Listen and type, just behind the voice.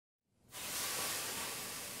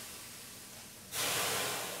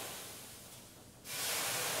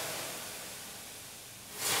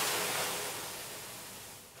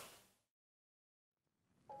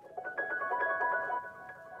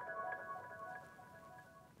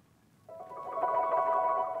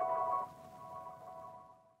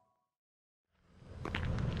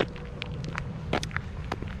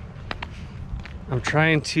I'm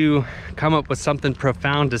trying to come up with something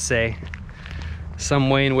profound to say, some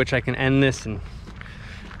way in which I can end this and,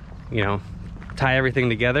 you know, tie everything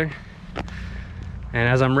together. And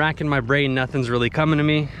as I'm racking my brain, nothing's really coming to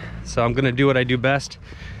me. So I'm gonna do what I do best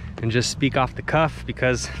and just speak off the cuff,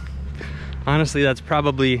 because honestly, that's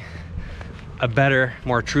probably a better,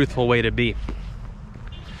 more truthful way to be.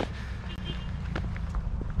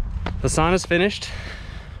 The sauna's finished.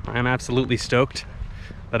 I'm absolutely stoked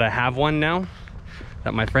that I have one now,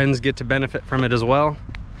 that my friends get to benefit from it as well.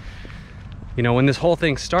 You know, when this whole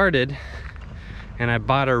thing started and I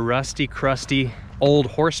bought a rusty, crusty, old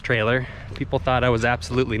horse trailer, people thought I was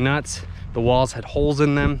absolutely nuts. The walls had holes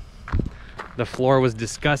in them. The floor was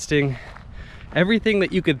disgusting. Everything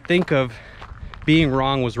that you could think of being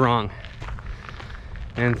wrong was wrong.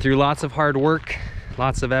 And through lots of hard work,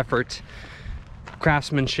 lots of effort,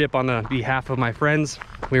 craftsmanship on the behalf of my friends,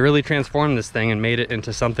 we really transformed this thing and made it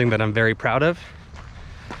into something that I'm very proud of.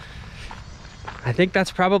 I think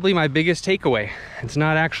that's probably my biggest takeaway. It's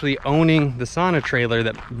not actually owning the sauna trailer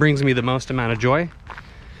that brings me the most amount of joy,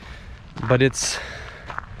 but it's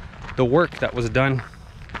the work that was done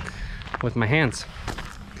with my hands.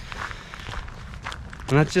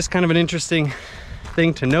 And that's just kind of an interesting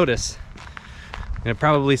thing to notice. And it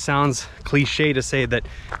probably sounds cliche to say that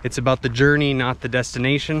it's about the journey, not the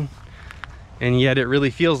destination. And yet it really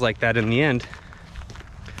feels like that in the end.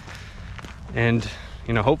 And,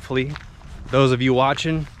 you know, hopefully, those of you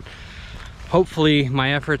watching, hopefully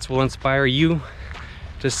my efforts will inspire you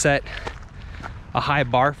to set a high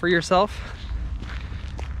bar for yourself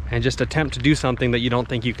and just attempt to do something that you don't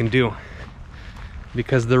think you can do.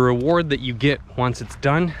 Because the reward that you get once it's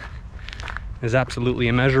done is absolutely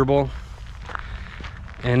immeasurable,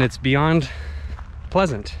 and it's beyond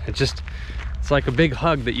pleasant. It's like a big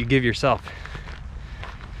hug that you give yourself.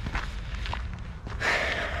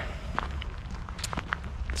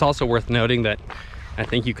 It's also worth noting that I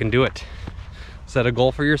think you can do it. Set a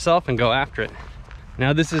goal for yourself and go after it.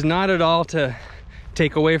 Now, this is not at all to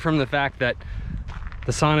take away from the fact that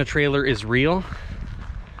the sauna trailer is real.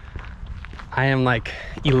 I am like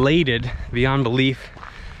elated beyond belief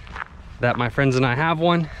that my friends and I have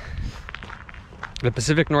one. The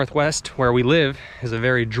Pacific Northwest, where we live, is a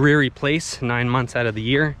very dreary place 9 months out of the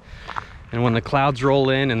year. And when the clouds roll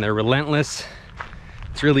in and they're relentless,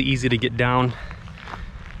 it's really easy to get down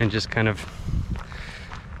and just kind of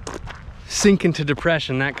sink into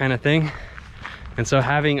depression, that kind of thing. And so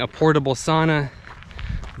having a portable sauna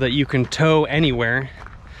that you can tow anywhere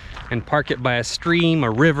and park it by a stream, a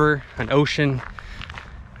river, an ocean,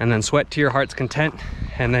 and then sweat to your heart's content,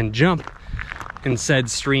 and then jump in said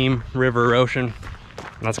stream, river, or ocean,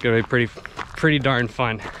 that's gonna be pretty darn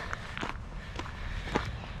fun.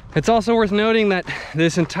 It's also worth noting that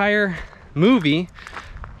this entire movie,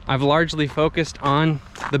 I've largely focused on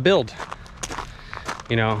the build.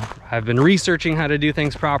 You know, I've been researching how to do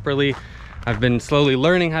things properly. I've been slowly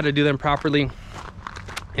learning how to do them properly.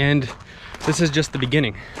 And this is just the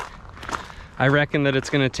beginning. I reckon that it's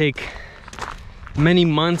gonna take many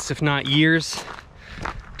months, if not years,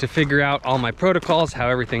 to figure out all my protocols, how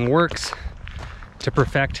everything works, to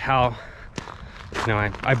perfect how, you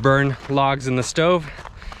know, I burn logs in the stove.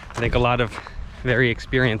 I think a lot of very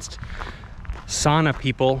experienced sauna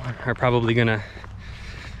people are probably gonna,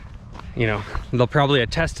 you know, they'll probably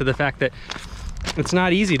attest to the fact that it's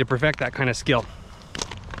not easy to perfect that kind of skill.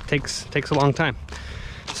 It takes a long time.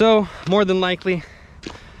 So more than likely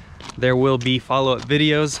there will be follow-up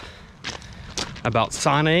videos about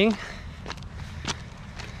saunaing.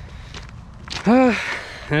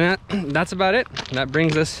 And that's about it. That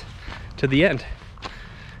brings us to the end.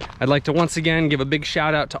 I'd like to once again give a big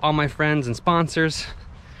shout out to all my friends and sponsors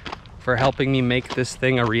for helping me make this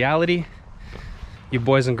thing a reality. You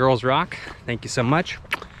boys and girls rock. Thank you so much.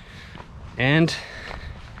 And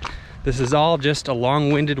this is all just a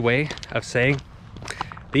long-winded way of saying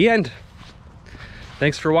the end.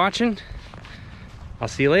 Thanks for watching. I'll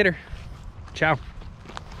see you later. Ciao.